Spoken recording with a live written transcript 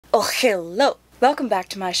Oh, hello! Welcome back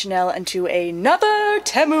to my channel and to another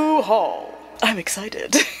Temu haul. I'm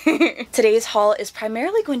excited. Today's haul is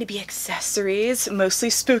primarily going to be accessories, mostly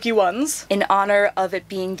spooky ones. In honor of it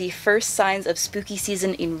being the first signs of spooky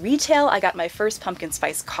season in retail, I got my first pumpkin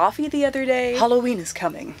spice coffee the other day. Halloween is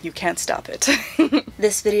coming. You can't stop it.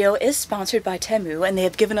 This video is sponsored by Temu, and they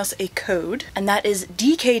have given us a code, and that is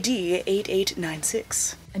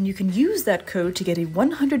DKD8896. And you can use that code to get a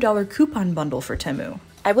 $100 coupon bundle for Temu.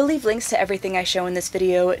 I will leave links to everything I show in this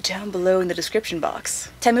video down below in the description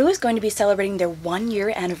box. Temu is going to be celebrating their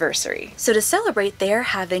 1-year anniversary. So to celebrate, they're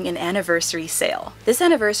having an anniversary sale. This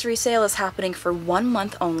anniversary sale is happening for 1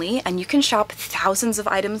 month only, and you can shop thousands of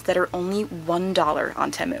items that are only $1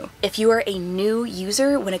 on Temu. If you are a new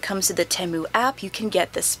user when it comes to the Temu app, you can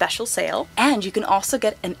get this special sale, and you can also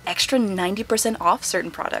get an extra 90% off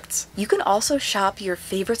certain products. You can also shop your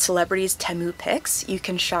favorite celebrities' Temu picks. You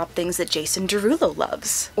can shop things that Jason Derulo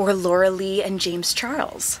loves, or Laura Lee and James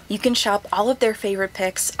Charles. You can shop all of their favorite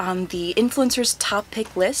picks on the influencers' top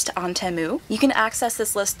pick list on Temu. You can access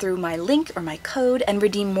this list through my link or my code and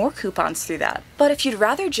redeem more coupons through that. But if you'd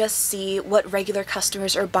rather just see what regular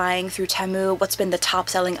customers are buying through Temu, what's been the top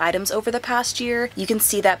selling items over the past year, you can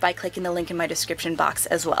see that by clicking the link in my description box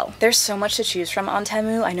as well. There's so much to choose from on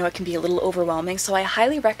Temu. I know it can be a little overwhelming, so I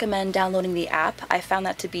highly recommend downloading the app. I found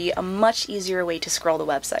that to be a much easier way to scroll the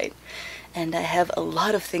website. And I have a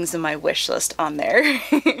lot of things in my wish list on there.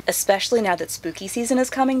 Especially now that spooky season is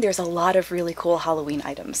coming, there's a lot of really cool Halloween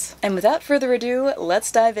items. And without further ado, let's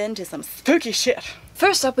dive into some spooky shit.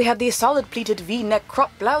 First up, we have the solid pleated V-neck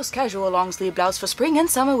crop blouse casual long sleeve blouse for spring and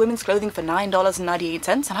summer women's clothing for $9.98,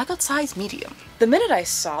 and I got size medium. The minute I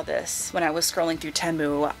saw this when I was scrolling through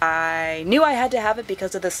Temu, I knew I had to have it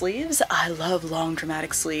because of the sleeves. I love long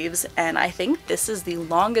dramatic sleeves, and I think this is the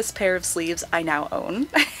longest pair of sleeves I now own.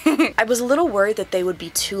 I was a little worried that they would be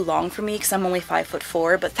too long for me because I'm only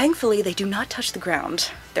 5'4", but thankfully they do not touch the ground.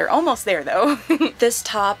 They're almost there though. This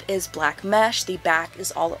top is black mesh, the back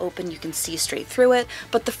is all open, you can see straight through it,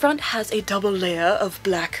 but the front has a double layer of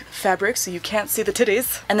black fabric so you can't see the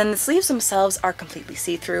titties. And then the sleeves themselves are completely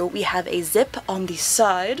see-through. We have a zip on the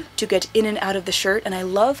side to get in and out of the shirt, and I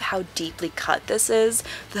love how deeply cut this is.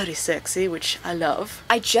 Very sexy, which I love.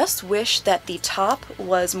 I just wish that the top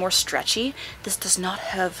was more stretchy. This does not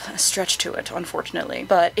have a stretch to it, unfortunately,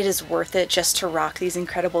 but it is worth it just to rock these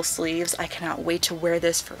incredible sleeves. I cannot wait to wear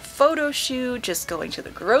this for a photo shoot, just going to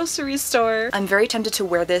the grocery store. I'm very tempted to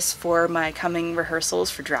wear this for my coming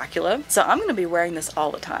rehearsals for Dracula, so I'm gonna be wearing this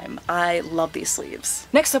all the time. I love these sleeves.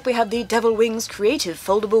 Next up, we have the Devil Wings Creative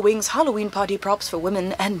Foldable Wings Halloween Party Props for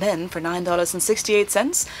women and men for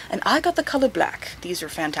 $9.68, and I got the color black. These are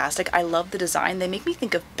fantastic. I love the design. They make me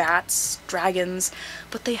think of bats, dragons,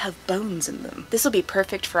 but they have bones in them. This will be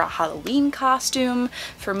perfect for a Halloween costume,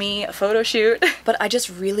 for me, a photo shoot, but I just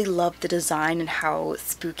really love the design and how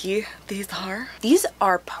spooky these are. These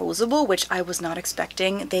are posable, which I was not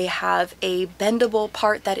expecting. They have a bendable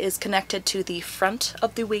part that is connected to the front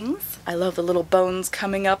of the wings. I love the little bones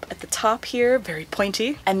coming up at the top here, very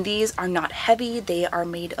pointy. And these are not heavy. They are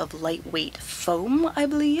made of lightweight foam, I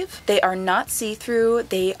believe. They are not see-through.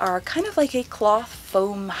 They are kind of like a cloth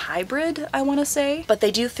foam hybrid, I want to say, but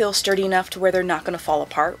they do feel sturdy enough to where they're not going to fall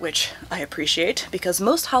apart, which I appreciate because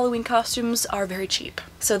most Halloween costumes are very cheap.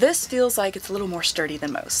 So this feels like it's a little more sturdy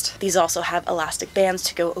than most. These also have elastic bands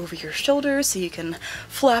to go over your shoulders so you can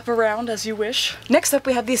flap around as you wish. Next up,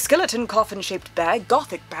 we have the skeleton coffin shaped bag,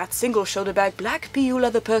 gothic bat single shoulder bag, black PU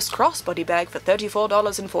leather purse crossbody bag for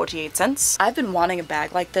 $34.48. I've been wanting a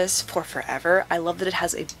bag like this for forever. I love that it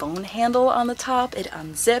has a bone handle on the top, it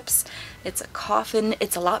unzips, it's a coffin,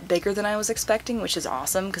 it's a lot bigger than I was expecting, which is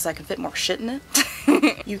awesome because I can fit more shit in it.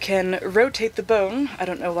 You can rotate the bone. I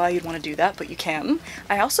don't know why you'd want to do that, but you can.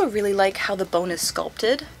 I also really like how the bone is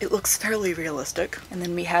sculpted. It looks fairly realistic. And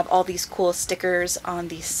then we have all these cool stickers on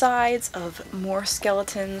the sides of more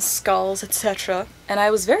skeletons, skulls, etc. And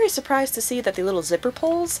I was very surprised to see that the little zipper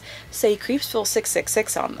pulls say Creepsville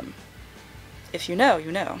 666 on them. If you know,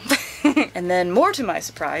 you know. And then more to my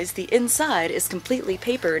surprise, the inside is completely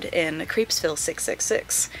papered in Creepsville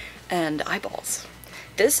 666 and eyeballs.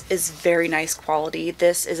 This is very nice quality.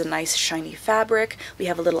 This is a nice shiny fabric. We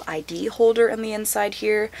have a little ID holder on the inside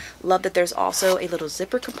here. Love that there's also a little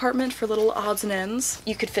zipper compartment for little odds and ends.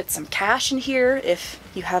 You could fit some cash in here if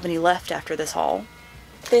you have any left after this haul.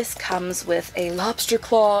 This comes with a lobster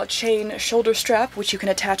claw chain shoulder strap, which you can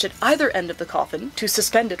attach at either end of the coffin to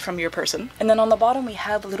suspend it from your person. And then on the bottom we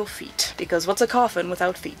have little feet, because what's a coffin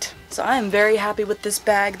without feet? So I am very happy with this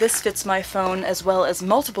bag. This fits my phone as well as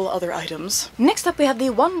multiple other items. Next up we have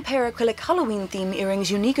the one pair acrylic Halloween theme earrings,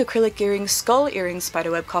 unique acrylic earrings, skull earrings,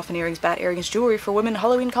 spiderweb coffin earrings, bat earrings, jewelry for women,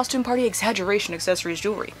 Halloween costume party exaggeration accessories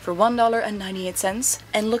jewelry for $1.98.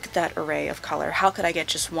 And look at that array of color. How could I get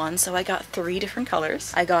just one? So I got 3 different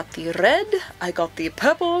colors. I got the red, I got the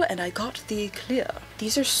purple, and I got the clear.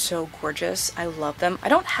 These are so gorgeous. I love them. I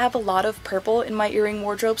don't have a lot of purple in my earring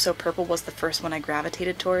wardrobe, so purple was the first one I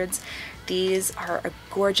gravitated towards. These are a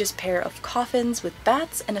gorgeous pair of coffins with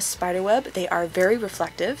bats and a spiderweb. They are very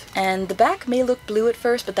reflective, and the back may look blue at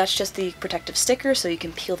first, but that's just the protective sticker, so you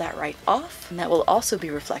can peel that right off, and that will also be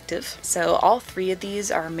reflective. So all 3 of these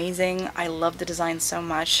are amazing. I love the design so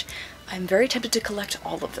much. I'm very tempted to collect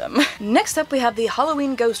all of them. Next up we have the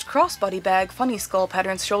Halloween Ghost Crossbody Bag, Funny Skull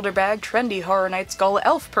Patterns Shoulder Bag, Trendy Horror Night Skull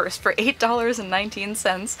Elf Purse for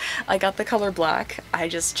 $8.19. I got the color black. I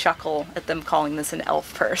just chuckle at them calling this an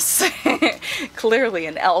elf purse. Clearly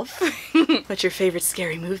an elf. What's your favorite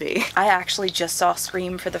scary movie? I actually just saw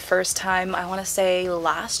Scream for the first time, I want to say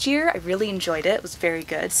last year. I really enjoyed it. It was very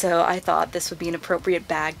good. So I thought this would be an appropriate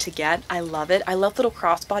bag to get. I love it. I love little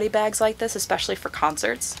crossbody bags like this, especially for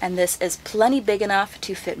concerts. And this is plenty big enough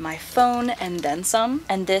to fit my phone and then some.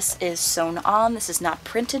 And this is sewn on. This is not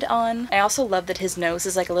printed on. I also love that his nose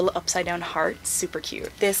is like a little upside down heart. Super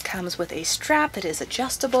cute. This comes with a strap that is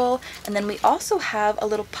adjustable. And then we also have a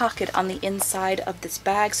little pocket on the inside of this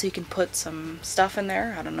bag so you can put some stuff in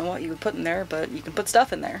there. I don't know what you would put in there, but you can put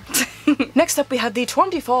stuff in there. Next up we have the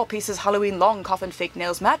 24 pieces Halloween long coffin fake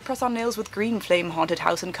nails, matte press on nails with green flame haunted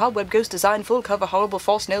house and cobweb ghost design full cover horrible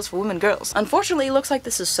false nails for women girls. Unfortunately it looks like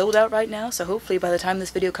this is sold out right now, so hopefully by the time this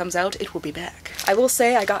video comes out it will be back. I will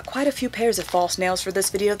say I got quite a few pairs of false nails for this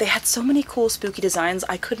video. They had so many cool spooky designs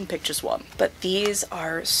I couldn't pick just one. But these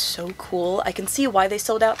are so cool. I can see why they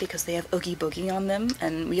sold out because they have Oogie Boogie on them,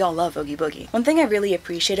 and we all love Oogie Boogie. One thing I really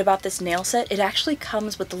appreciate about this nail set, it actually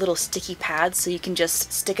comes with the little sticky pads so you can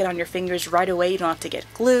just stick it on your fingers right away. You don't have to get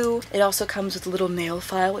glue. It also comes with a little nail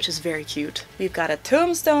file, which is very cute. We've got a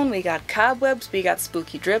tombstone, we got cobwebs, we got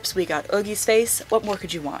spooky drips, we got Oogie's face. What more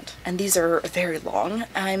could you want? And these are very long.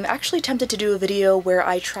 I'm actually tempted to do a video where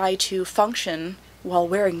I try to function while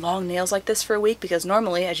wearing long nails like this for a week, because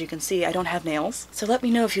normally, as you can see, I don't have nails. So let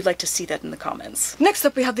me know if you'd like to see that in the comments. Next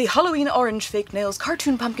up we have the Halloween orange fake nails,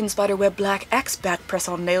 cartoon pumpkin spiderweb black Axe bat press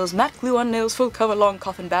on nails, matte glue on nails, full cover long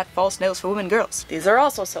coffin bat false nails for women girls. These are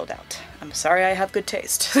also sold out. I'm sorry I have good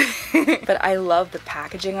taste. But I love the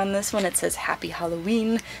packaging on this one. It says Happy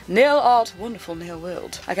Halloween, nail art, wonderful nail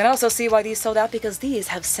world. I can also see why these sold out because these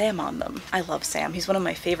have Sam on them. I love Sam. He's one of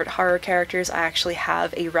my favorite horror characters. I actually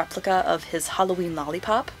have a replica of his Halloween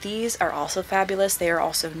lollipop. These are also fabulous. They are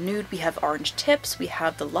also nude. We have orange tips, we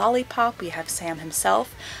have the lollipop, we have Sam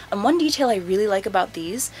himself. And one detail I really like about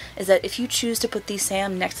these is that if you choose to put the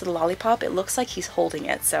Sam next to the lollipop, it looks like he's holding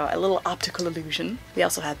it, so a little optical illusion. We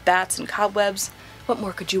also have bats and cobwebs. What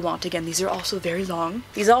more could you want? Again, these are also very long.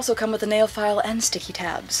 These also come with a nail file and sticky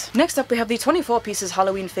tabs. Next up we have the 24 pieces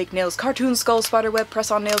Halloween fake nails, cartoon skull spiderweb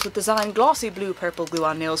press on nails with design, glossy blue purple glue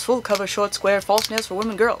on nails, full cover short square false nails for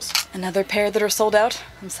women girls. Another pair that are sold out.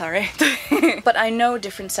 I'm sorry. But I know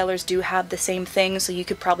different sellers do have the same thing, so you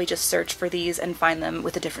could probably just search for these and find them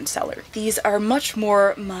with a different seller. These are much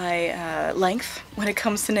more my length when it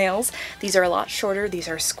comes to nails. These are a lot shorter, these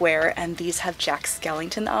are square, and these have Jack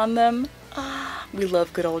Skellington on them. We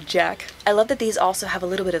love good old Jack. I love that these also have a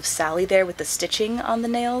little bit of Sally there with the stitching on the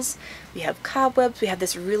nails. We have cobwebs, we have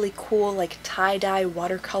this really cool like tie-dye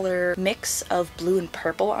watercolor mix of blue and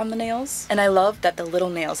purple on the nails. And I love that the little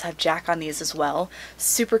nails have Jack on these as well.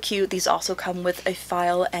 Super cute. These also come with a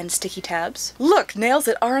file and sticky tabs. Look, nails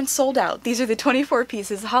that aren't sold out. These are the 24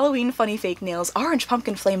 pieces Halloween funny fake nails, orange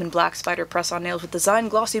pumpkin flame and black spider press on nails with design,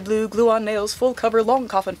 glossy blue glue on nails, full cover long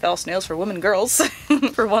coffin false nails for women girls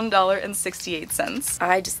for $1.68.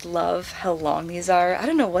 I just love how long these are. I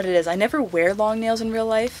don't know what it is. I never wear long nails in real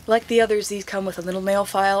life. Like the others, these come with a little nail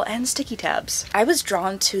file and sticky tabs. I was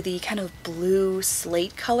drawn to the kind of blue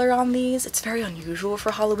slate color on these. It's very unusual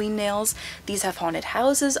for Halloween nails. These have haunted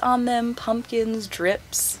houses on them, pumpkins,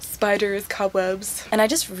 drips, spiders, cobwebs. And I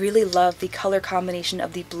just really love the color combination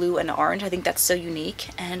of the blue and orange. I think that's so unique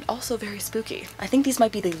and also very spooky. I think these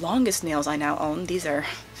might be the longest nails I now own. These are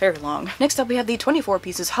very long. Next up we have the 24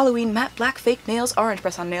 pieces Halloween matte black fake nails, orange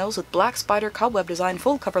press on nails with black spider cobweb design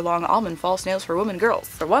full cover long almond false nails for women girls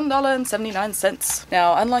for $1.79.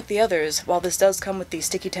 Now unlike the others, while this does come with the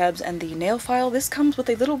sticky tabs and the nail file, this comes with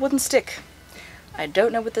a little wooden stick. I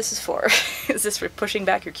don't know what this is for. Is this for pushing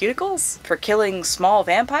back your cuticles? For killing small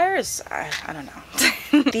vampires? I don't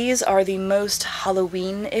know. These are the most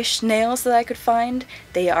Halloween-ish nails that I could find.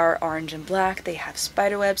 They are orange and black, they have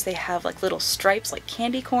spider webs, they have like little stripes like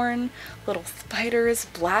candy corn, little spiders,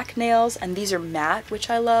 black nails, and these are matte, which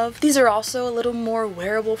I love. These are also a little more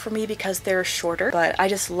wearable for me because they're shorter, but I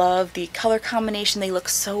just love the color combination. They look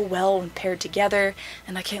so well when paired together,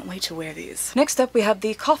 and I can't wait to wear these. Next up we have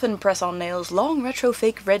the Coffin press-on nails, long retro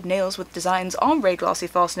fake red nails with designs, ombre glossy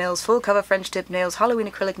false nails, full cover French tip nails,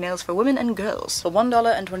 Halloween acrylic nails for women and girls for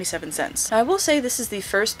 $1.27. Now I will say this is the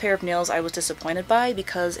first pair of nails I was disappointed by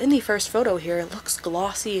because in the first photo here it looks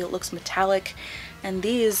glossy, it looks metallic, and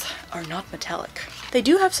these are not metallic. They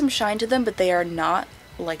do have some shine to them, but they are not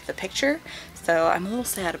like the picture, so I'm a little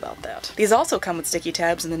sad about that. These also come with sticky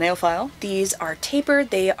tabs in the nail file. These are tapered,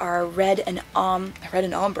 they are red and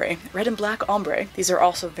black ombre. These are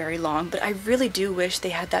also very long, but I really do wish they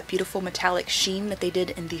had that beautiful metallic sheen that they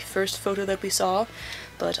did in the first photo that we saw.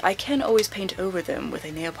 But I can always paint over them with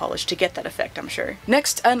a nail polish to get that effect, I'm sure.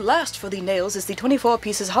 Next and last for the nails is the 24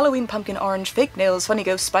 pieces Halloween pumpkin orange fake nails, funny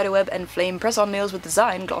ghost, spiderweb, and flame press-on nails with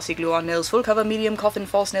design, glossy glue-on nails, full cover medium coffin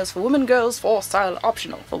false nails for women, girls, for style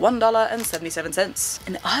optional for $1.77.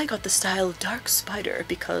 And I got the style dark spider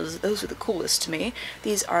because those are the coolest to me.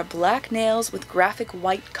 These are black nails with graphic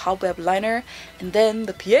white cobweb liner, and then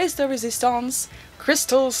the pièce de résistance,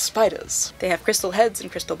 crystal spiders. They have crystal heads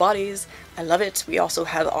and crystal bodies. I love it. We also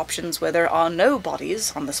have options where there are no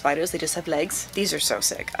bodies on the spiders, they just have legs. These are so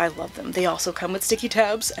sick. I love them. They also come with sticky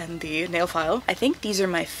tabs and the nail file. I think these are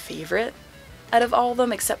my favorite out of all of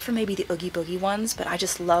them, except for maybe the Oogie Boogie ones, but I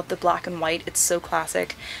just love the black and white. It's so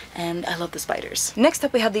classic, and I love the spiders. Next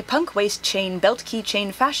up we have the punk waist chain, belt key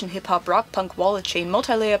chain, fashion hip hop rock punk wallet chain,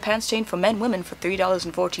 multi-layer pants chain for men, women for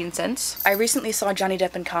 $3.14. I recently saw Johnny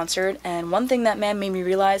Depp in concert, and one thing that man made me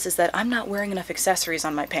realize is that I'm not wearing enough accessories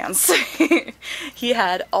on my pants. He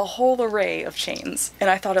had a whole array of chains, and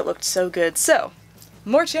I thought it looked so good, so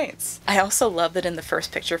more chains. I also love that in the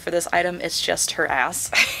first picture for this item, it's just her ass.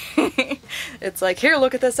 It's like, here,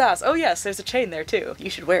 look at this ass. Oh yes, there's a chain there too. You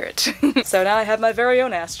should wear it. So now I have my very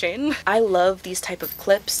own ass chain. I love these type of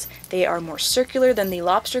clips. They are more circular than the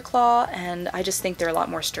lobster claw, and I just think they're a lot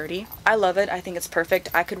more sturdy. I love it. I think it's perfect.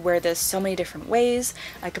 I could wear this so many different ways.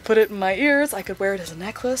 I could put it in my ears. I could wear it as a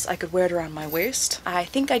necklace. I could wear it around my waist. I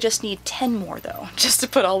think I just need 10 more though, just to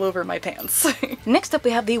put all over my pants. Next up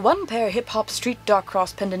we have the one pair hip hop street dark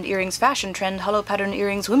cross pendant earrings, fashion trend, hollow pattern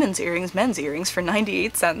earrings, women's earrings, men's earrings for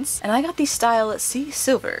 98 cents. And I got the style Sea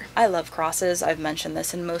Silver. I love crosses. I've mentioned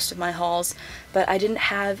this in most of my hauls, but I didn't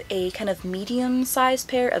have a kind of medium-sized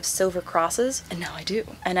pair of silver crosses, and now I do.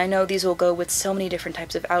 And I know these will go with so many different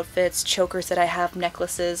types of outfits, chokers that I have,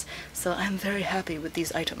 necklaces, so I'm very happy with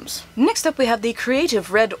these items. Next up we have the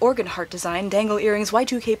creative red organ heart design, dangle earrings,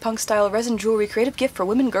 Y2K punk style resin jewelry, creative gift for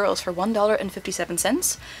women girls for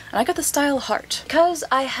 $1.57, and I got the style heart. Because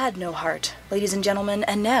I had no heart, ladies and gentlemen,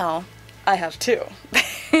 and now I have two.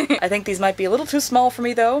 I think these might be a little too small for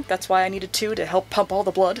me though, that's why I needed two to help pump all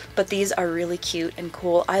the blood. But these are really cute and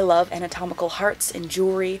cool. I love anatomical hearts in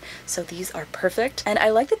jewelry, so these are perfect. And I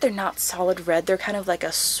like that they're not solid red, they're kind of like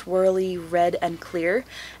a swirly red and clear,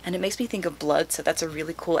 and it makes me think of blood, so that's a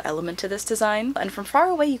really cool element to this design. And from far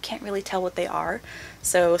away you can't really tell what they are,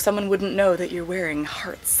 so someone wouldn't know that you're wearing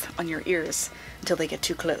hearts on your ears until they get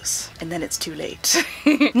too close, and then it's too late.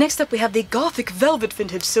 Next up we have the Gothic Velvet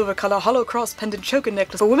Vintage Silver Color Hollow Cross Pendant Choker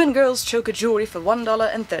Necklace for women girls choker jewelry for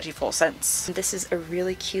 $1.34. This is a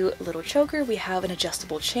really cute little choker. We have an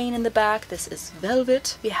adjustable chain in the back. This is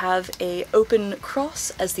velvet. We have a open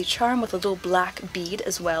cross as the charm with a little black bead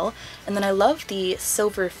as well. And then I love the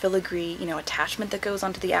silver filigree, you know, attachment that goes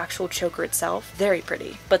onto the actual choker itself. Very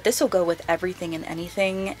pretty. But this will go with everything and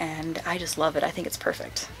anything, and I just love it. I think it's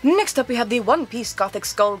perfect. Next up we have the one-piece Gothic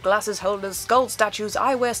skull glasses holders, skull statues,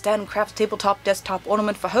 eyewear stand, craft tabletop desktop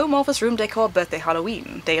ornament for home office room decor birthday Halloween.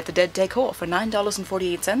 Day of the Dead decor for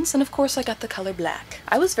 $9.48, and of course I got the color black.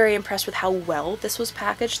 I was very impressed with how well this was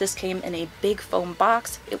packaged. This came in a big foam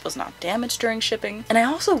box. It was not damaged during shipping, and I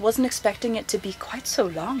also wasn't expecting it to be quite so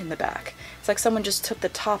long in the back. It's like someone just took the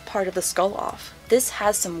top part of the skull off. This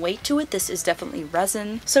has some weight to it. This is definitely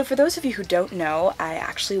resin. So for those of you who don't know, I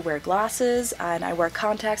actually wear glasses and I wear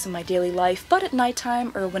contacts in my daily life, but at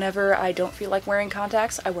nighttime or whenever I don't feel like wearing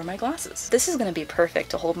contacts, I wear my glasses. This is going to be perfect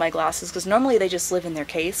to hold my glasses because normally they just live in their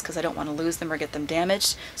case because I don't want to lose them or get them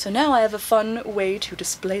damaged. So now I have a fun way to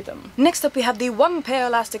display them. Next up we have the one pair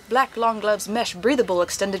elastic black long gloves mesh breathable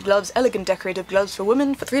extended gloves elegant decorative gloves for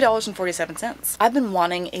women for $3.47. I've been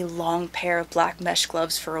wanting a long pair of black mesh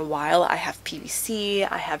gloves for a while. I have PVC PVC,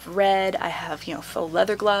 I have red, I have, you know, faux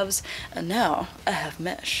leather gloves, and now I have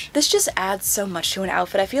mesh. This just adds so much to an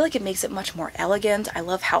outfit. I feel like it makes it much more elegant. I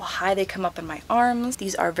love how high they come up in my arms.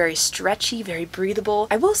 These are very stretchy, very breathable.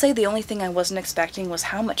 I will say the only thing I wasn't expecting was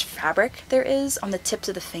how much fabric there is on the tips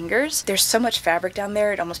of the fingers. There's so much fabric down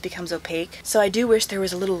there, it almost becomes opaque. So I do wish there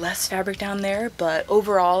was a little less fabric down there, but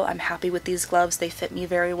overall I'm happy with these gloves. They fit me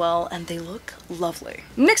very well and they look lovely.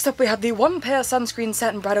 Next up we have the one pair sunscreen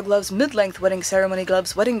satin bridal gloves, mid-length wedding ceremony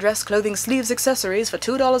gloves, wedding dress, clothing, sleeves, accessories for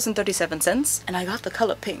 $2.37, and I got the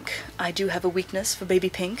color pink. I do have a weakness for baby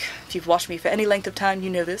pink. If you've watched me for any length of time, you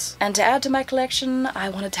know this. And to add to my collection, I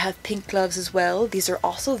wanted to have pink gloves as well. These are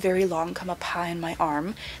also very long, come up high in my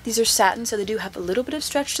arm. These are satin, so they do have a little bit of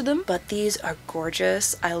stretch to them, but these are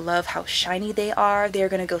gorgeous. I love how shiny they are. They are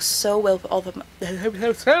going to go so well with all of my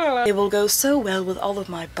they will go so well with all of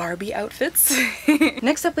my Barbie outfits.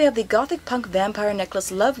 Next up we have the Gothic Punk Vampire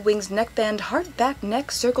Necklace Love Wings Neckband Heart Back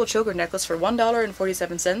Neck Circle Choker Necklace for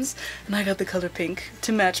 $1.47, and I got the color pink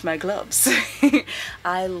to match my gloves.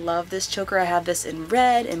 I love this choker. I have this in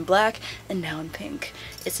red, in black, and now in pink.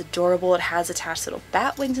 It's adorable. It has attached little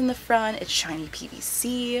bat wings in the front. It's shiny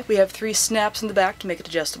PVC. We have 3 snaps in the back to make it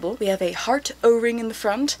adjustable. We have a heart O-ring in the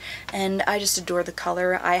front, and I just adore the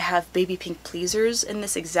color. I have baby pink pleasers in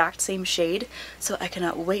this exact same shade, so I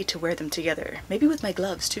cannot wait to wear them together. Maybe with my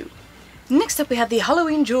gloves too. Next up we have the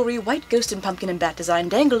Halloween Jewelry White Ghost and Pumpkin and Bat Design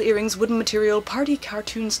Dangle Earrings Wooden Material Party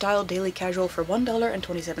Cartoon Style Daily Casual for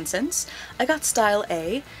 $1.27. I got style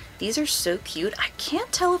A. These are so cute. I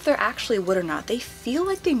can't tell if they're actually wood or not. They feel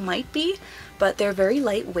like they might be, but they're very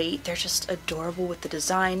lightweight. They're just adorable with the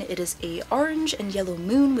design. It is a orange and yellow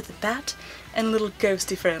moon with a bat and a little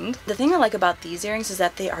ghosty friend. The thing I like about these earrings is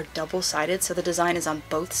that they are double-sided, so the design is on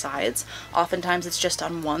both sides. Oftentimes it's just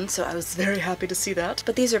on one, so I was very happy to see that.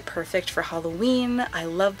 But these are perfect for Halloween. I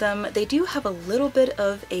love them. They do have a little bit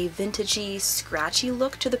of a vintagey, scratchy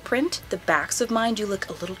look to the print. The backs of mine do look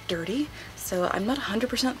a little dirty, so I'm not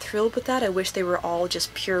 100% thrilled with that. I wish they were all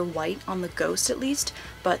just pure white on the ghost at least,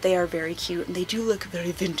 but they are very cute and they do look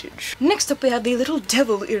very vintage. Next up we have the Little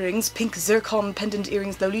Devil Earrings Pink Zircon Pendant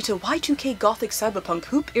Earrings Lolita Y2K Gothic Cyberpunk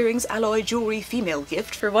Hoop Earrings Alloy Jewelry Female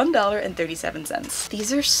Gift for $1.37.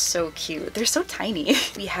 These are so cute. They're so tiny.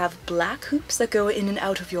 We have black hoops that go in and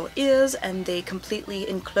out of your ears, and they completely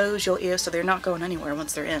enclose your ears so they're not going anywhere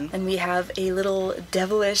once they're in. And we have a little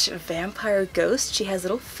devilish vampire ghost. She has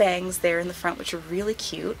little fangs there in the front, which are really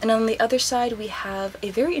cute. And on the other side we have a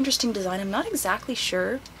very interesting design. I'm not exactly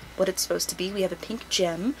sure what it's supposed to be. We have a pink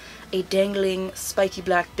gem, a dangling spiky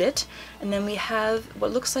black bit, and then we have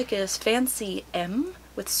what looks like a fancy M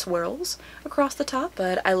with swirls across the top.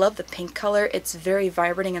 But I love the pink color. It's very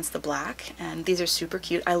vibrant against the black, and these are super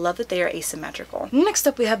cute. I love that they are asymmetrical. Next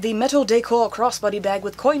up we have the Metal Decor Crossbody Bag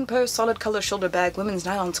with Coin Purse Solid Color Shoulder Bag Women's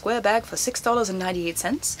Nylon Square Bag for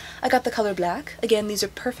 $6.98. I got the color black. Again, these are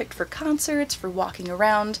perfect for concerts, for walking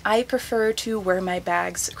around. I prefer to wear my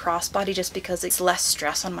bags crossbody just because it's less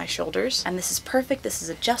stress on my shoulders, and this is perfect. This is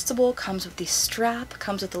adjustable, comes with the strap,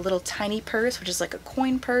 comes with a little tiny purse, which is like a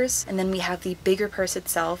coin purse, and then we have the bigger purse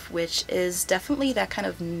itself, which is definitely that kind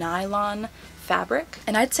of nylon fabric,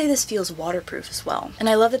 and I'd say this feels waterproof as well. And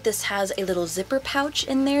I love that this has a little zipper pouch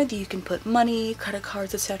in there that you can put money, credit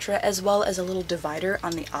cards, etc., as well as a little divider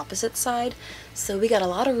on the opposite side. So we got a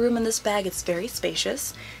lot of room in this bag. It's very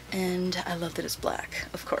spacious, and I love that it's black,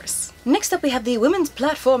 of course. Next up we have the Women's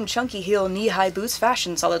Platform Chunky Heel Knee-High Boots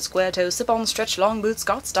Fashion Solid Square Toe Slip-On Stretch Long Boots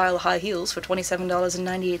Scott Style High Heels for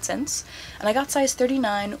 $27.98, and I got size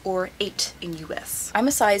 39 or 8 in US. I'm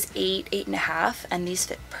a size 8, 8.5, and these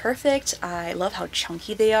fit perfect. I love how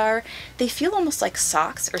chunky they are. They feel almost like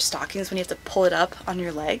socks or stockings when you have to pull it up on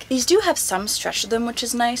your leg. These do have some stretch to them, which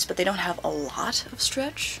is nice, but they don't have a lot of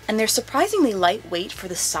stretch. And they're surprisingly lightweight for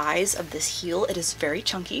the size of this heel. It is very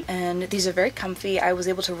chunky, and these are very comfy. I was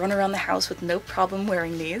able to run around the house with no problem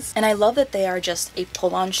wearing these. And I love that they are just a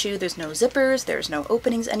pull-on shoe. There's no zippers, there's no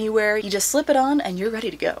openings anywhere. You just slip it on and you're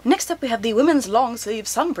ready to go. Next up we have the Women's Long Sleeve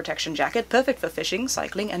Sun Protection Jacket, perfect for fishing,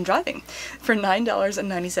 cycling, and driving for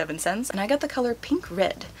 $9.97, and I got the color pink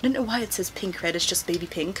red. I don't know why it says pink red, it's just baby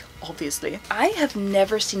pink, obviously. I have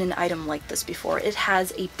never seen an item like this before. It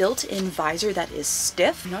has a built-in visor that is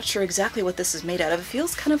stiff. I'm not sure exactly what this is made out of. It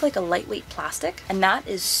feels kind of like a lightweight plastic, and that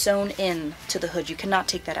is sewn in to the hood. You cannot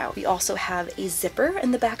take that out. We also have a zipper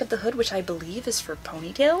in the back of the hood, which I believe is for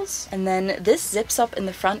ponytails. And then this zips up in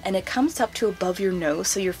the front and it comes up to above your nose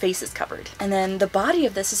so your face is covered. And then the body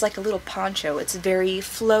of this is like a little poncho. It's very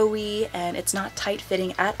flowy and it's not tight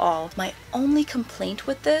fitting at all. My only complaint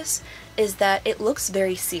with this is that it looks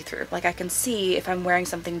very see-through. Like I can see if I'm wearing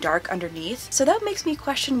something dark underneath. So that makes me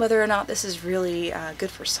question whether or not this is really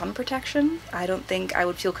good for sun protection. I don't think I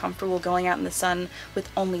would feel comfortable going out in the sun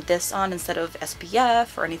with only this on instead of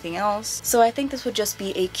SPF or anything else. So I think this would just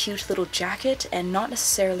be a cute little jacket and not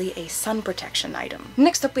necessarily a sun protection item.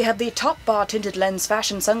 Next up we have the Top Bar Tinted Lens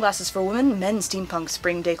Fashion Sunglasses for Women, Men's Steampunk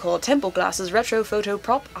Spring Decor Temple Glasses Retro Photo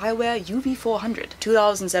Prop Eyewear UV 400.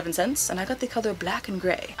 $2.07, and I got the color black and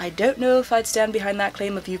gray. I don't know if I'd stand behind that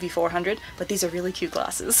claim of UV 400, but these are really cute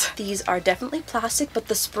glasses. These are definitely plastic, but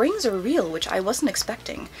the springs are real, which I wasn't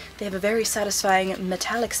expecting. They have a very satisfying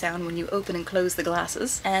metallic sound when you open and close the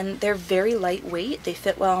glasses, and they're very lightweight. They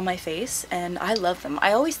fit well on my face, and I love them.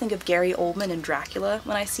 I always think of Gary Oldman and Dracula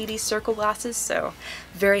when I see these circle glasses, so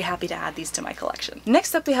very happy to add these to my collection.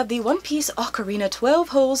 Next up we have the one-piece Ocarina 12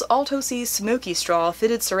 holes Alto C Smoky Straw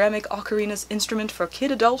Fitted Ceramic Ocarina Instrument for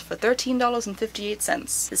Kid Adult for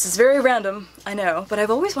 $13.58. This is very random, I know, but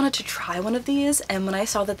I've always wanted to try one of these, and when I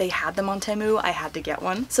saw that they had them on Temu, I had to get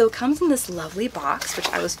one. So it comes in this lovely box, which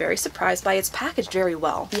I was very surprised by. It's packaged very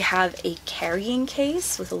well. We have a carrying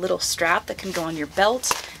case with a little strap that can go on your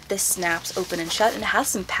belt. This snaps open and shut, and it has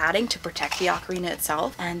some padding to protect the ocarina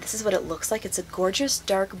itself. And this is what it looks like. It's a gorgeous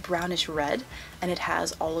dark brownish red, and it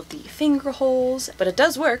has all of the finger holes, but it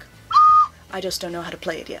does work. I just don't know how to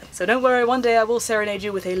play it yet. So don't worry, one day I will serenade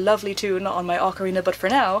you with a lovely tune on my ocarina, but for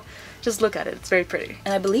now, just look at it, it's very pretty.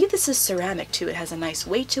 And I believe this is ceramic too. It has a nice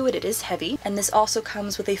weight to it, it is heavy, and this also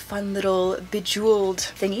comes with a fun little bejeweled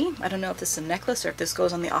thingy. I don't know if this is a necklace or if this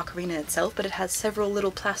goes on the ocarina itself, but it has several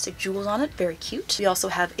little plastic jewels on it, very cute. We also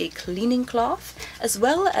have a cleaning cloth, as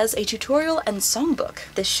well as a tutorial and songbook.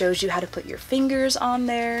 This shows you how to put your fingers on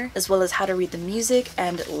there, as well as how to read the music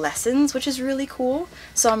and lessons, which is really cool.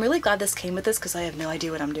 So I'm really glad this came with this because I have no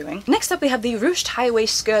idea what I'm doing. Next up we have the ruched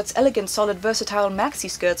high-waist skirts, elegant, solid, versatile maxi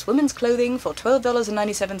skirts, women's clothing for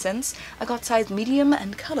 $12.97. I got size medium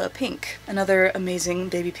and color pink. Another amazing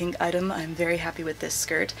baby pink item. I'm very happy with this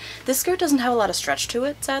skirt. This skirt doesn't have a lot of stretch to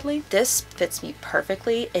it, sadly. This fits me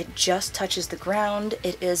perfectly. It just touches the ground.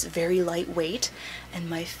 It is very lightweight, and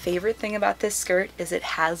my favorite thing about this skirt is it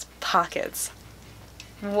has pockets.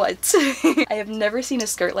 What? I have never seen a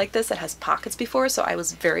skirt like this that has pockets before, so I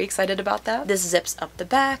was very excited about that. This zips up the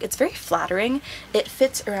back. It's very flattering. It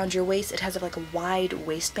fits around your waist. It has like a wide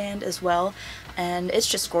waistband as well, and it's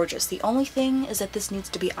just gorgeous. The only thing is that this needs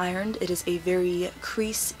to be ironed. It is a very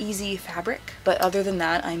crease easy fabric, but other than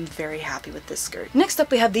that, I'm very happy with this skirt. Next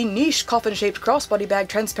up we have the niche coffin shaped crossbody bag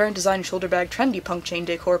transparent design shoulder bag trendy punk chain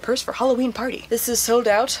decor purse for Halloween party. This is sold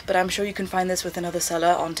out, but I'm sure you can find this with another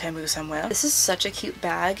seller on Temu somewhere. This is such a cute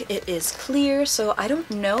bag. It is clear, so I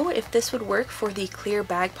don't know if this would work for the clear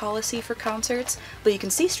bag policy for concerts, but you can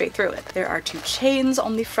see straight through it. There are two chains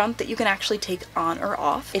on the front that you can actually take on or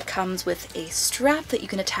off. It comes with a strap that you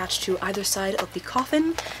can attach to either side of the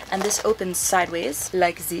coffin, and this opens sideways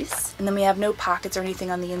like this. And then we have no pockets or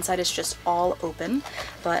anything on the inside, it's just all open.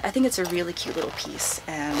 But I think it's a really cute little piece,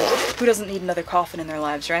 and who doesn't need another coffin in their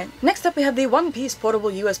lives, right? Next up we have the one-piece portable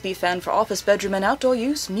USB fan for office, bedroom, and outdoor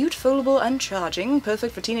use, mute, foldable, and charging, perfect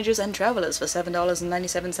for teenagers and travelers for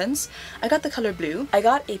 $7.97. I got the color blue. I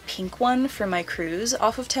got a pink one for my cruise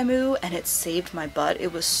off of Temu, and it saved my butt.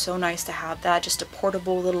 It was so nice to have that, just a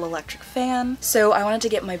portable little electric fan. So I wanted to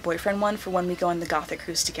get my boyfriend one for when we go on the Gothic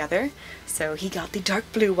cruise together. So he got the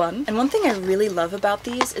dark blue one. And one thing I really love about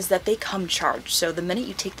these is that they come charged. So the minute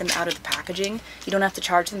you take them out of the packaging, you don't have to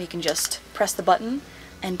charge them. You can just press the button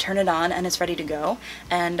and turn it on and it's ready to go.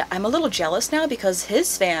 And I'm a little jealous now because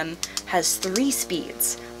his fan has 3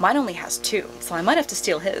 speeds. Mine only has 2, so I might have to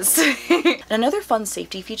steal his. And another fun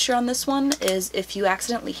safety feature on this one is if you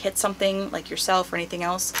accidentally hit something like yourself or anything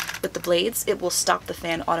else with the blades, it will stop the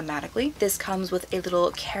fan automatically. This comes with a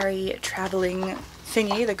little carry traveling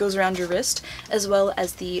thingy that goes around your wrist, as well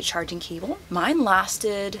as the charging cable. Mine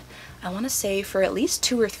lasted, I want to say, for at least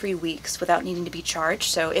 2 or 3 weeks without needing to be charged,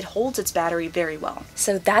 so it holds its battery very well.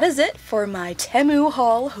 So that is it for my Temu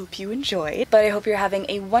haul. Hope you enjoyed, but I hope you're having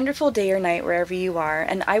a wonderful day or night wherever you are,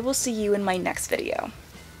 and I will see you in my next video.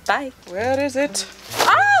 Bye! Where is it?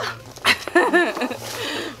 Ah!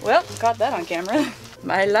 Well, got that on camera.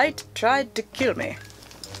 My light tried to kill me.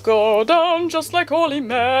 Go down just like Holy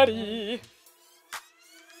Mary.